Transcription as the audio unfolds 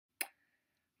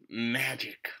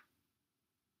Magic.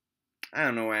 I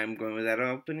don't know why I'm going with that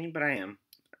opening, but I am.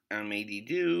 I'm AD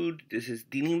Dude. This is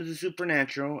Dealing with the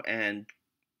Supernatural, and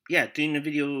yeah, doing a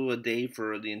video a day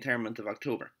for the entire month of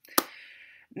October.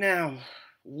 Now,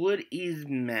 what is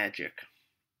magic?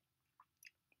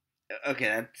 Okay,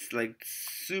 that's like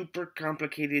super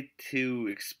complicated to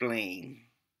explain.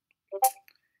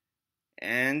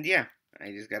 And yeah,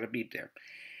 I just got a beep there.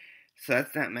 So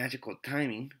that's not magical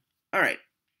timing. Alright,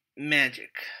 magic.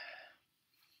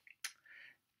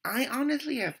 I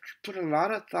honestly have put a lot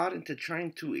of thought into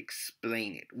trying to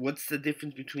explain it. What's the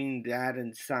difference between that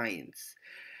and science?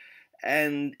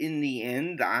 And in the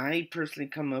end, I personally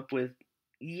come up with,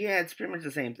 yeah, it's pretty much the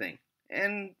same thing.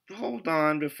 And hold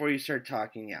on before you start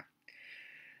talking, yeah.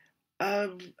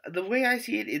 The way I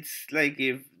see it, it's like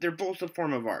if they're both a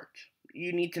form of art.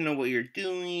 You need to know what you're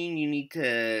doing, you need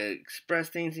to express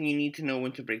things, and you need to know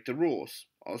when to break the rules.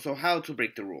 Also, how to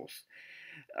break the rules.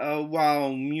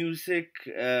 While music,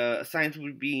 science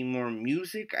would be more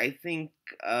music, I think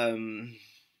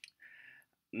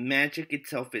magic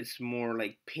itself is more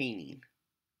like painting.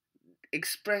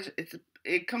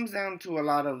 It comes down to a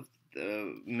lot of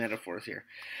metaphors here,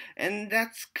 and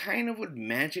that's kind of what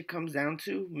magic comes down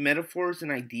to: metaphors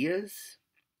and ideas,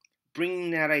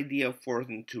 bringing that idea forth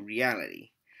into reality.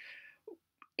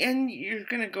 And you're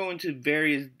gonna go into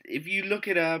various. If you look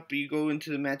it up, you go into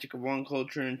the magic of one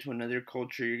culture into another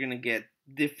culture, you're gonna get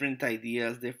different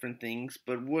ideas, different things.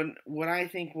 But what I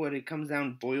think what it comes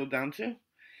down boiled down to,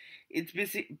 it's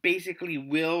basically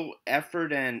will,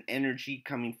 effort, and energy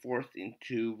coming forth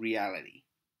into reality.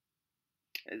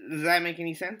 Does that make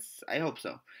any sense? I hope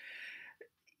so.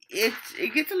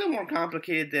 It gets a little more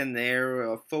complicated than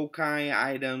there. Foci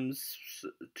items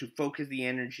to focus the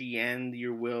energy and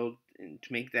your will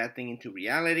to make that thing into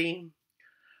reality,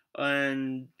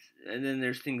 and then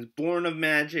there's things born of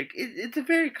magic. It's a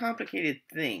very complicated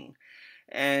thing,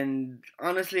 and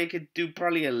honestly, I could do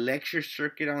probably a lecture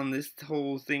circuit on this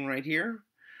whole thing right here,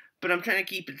 but I'm trying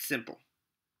to keep it simple.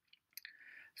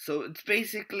 So it's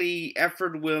basically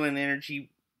effort, will, and energy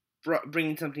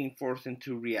bringing something forth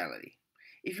into reality.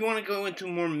 If you want to go into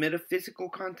more metaphysical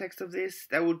context of this,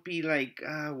 that would be like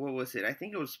what was it? I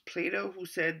think it was Plato who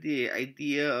said the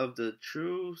idea of the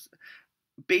truth.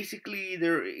 Basically,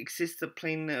 there exists a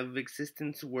plane of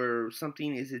existence where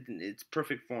something is in its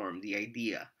perfect form, the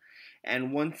idea.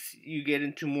 And once you get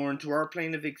into our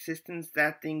plane of existence,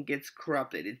 that thing gets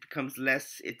corrupted. It becomes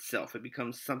less itself. It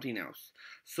becomes something else.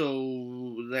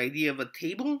 So the idea of a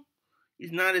table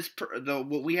is not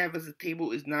what we have as a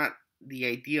table is not the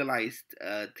idealized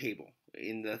table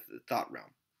in the thought realm.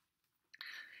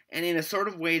 And in a sort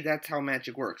of way, that's how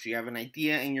magic works. You have an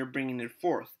idea and you're bringing it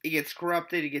forth. It gets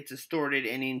corrupted, it gets distorted,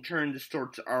 and in turn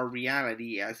distorts our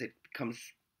reality as it becomes,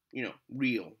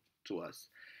 real to us.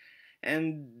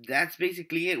 And that's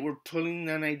basically it. We're pulling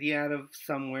an idea out of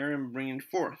somewhere and bringing it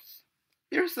forth.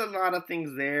 There's a lot of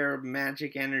things there,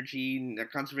 magic, energy, the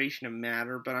conservation of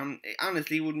matter, but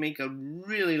honestly, it would make a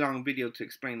really long video to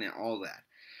explain all that.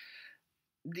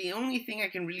 The only thing I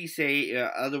can really say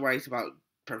otherwise about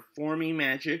performing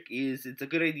magic is it's a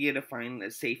good idea to find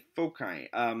a safe foci,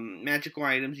 magical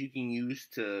items you can use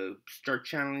to start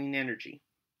channeling energy.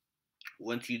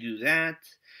 Once you do that,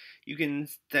 you can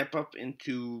step up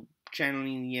into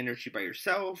channeling the energy by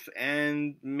yourself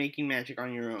and making magic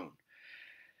on your own.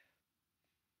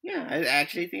 Yeah, I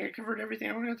actually think I covered everything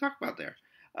I wanted to talk about there.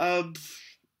 Uh,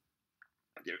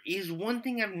 there is one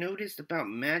thing I've noticed about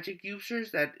magic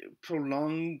users that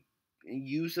prolonged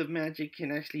use of magic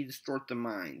can actually distort the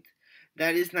mind.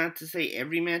 That is not to say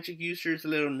every magic user is a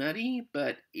little nutty,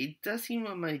 but it does seem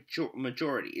a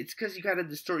majority. It's because you gotta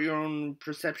distort your own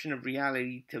perception of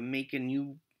reality to make a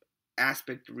new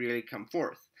aspect really come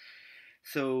forth.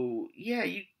 So, yeah,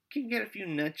 you can get a few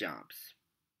nut jobs.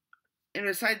 And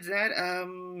besides that,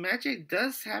 magic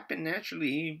does happen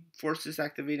naturally. Forces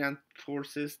activate on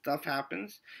forces, stuff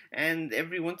happens. And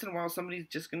every once in a while, somebody's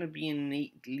just going to be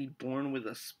innately born with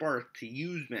a spark to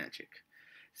use magic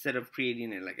instead of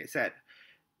creating it, like I said.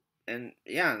 And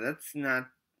yeah, that's not.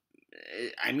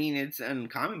 I mean, it's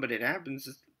uncommon, but it happens.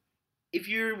 If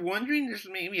you're wondering, there's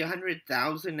maybe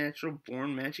 100,000 natural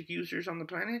born magic users on the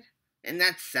planet. And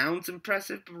that sounds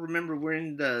impressive, but remember, we're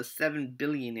in the 7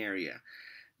 billion area.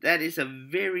 That is a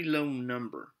very low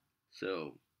number.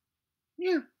 So,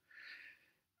 yeah.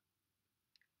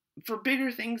 For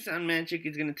bigger things on Magic,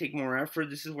 it's going to take more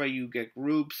effort. This is why you get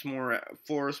groups, more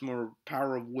force, more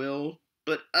power of will.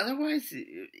 But otherwise,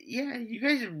 yeah, you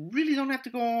guys really don't have to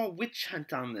go all witch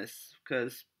hunt on this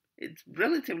because it's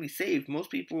relatively safe. Most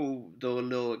people, though a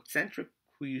little eccentric,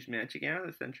 who use Magic, yeah,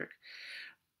 eccentric,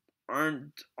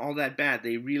 aren't all that bad.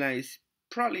 They realize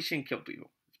probably shouldn't kill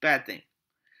people. It's a bad thing.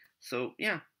 So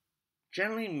yeah,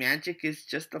 generally magic is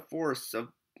just a force of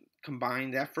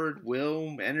combined effort,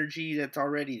 will, energy that's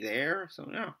already there. So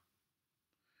yeah,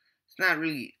 it's not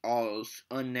really all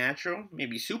unnatural.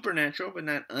 Maybe supernatural, but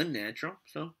not unnatural.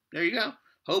 So there you go.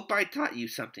 Hope I taught you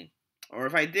something. Or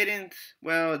if I didn't,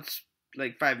 well, it's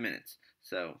like 5 minutes.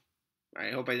 So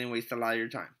I hope I didn't waste a lot of your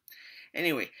time.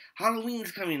 Anyway,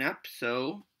 Halloween's coming up,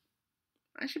 so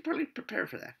I should probably prepare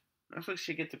for that. I also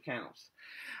should get the candles.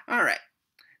 Alright,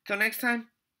 till next time,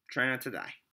 try not to die.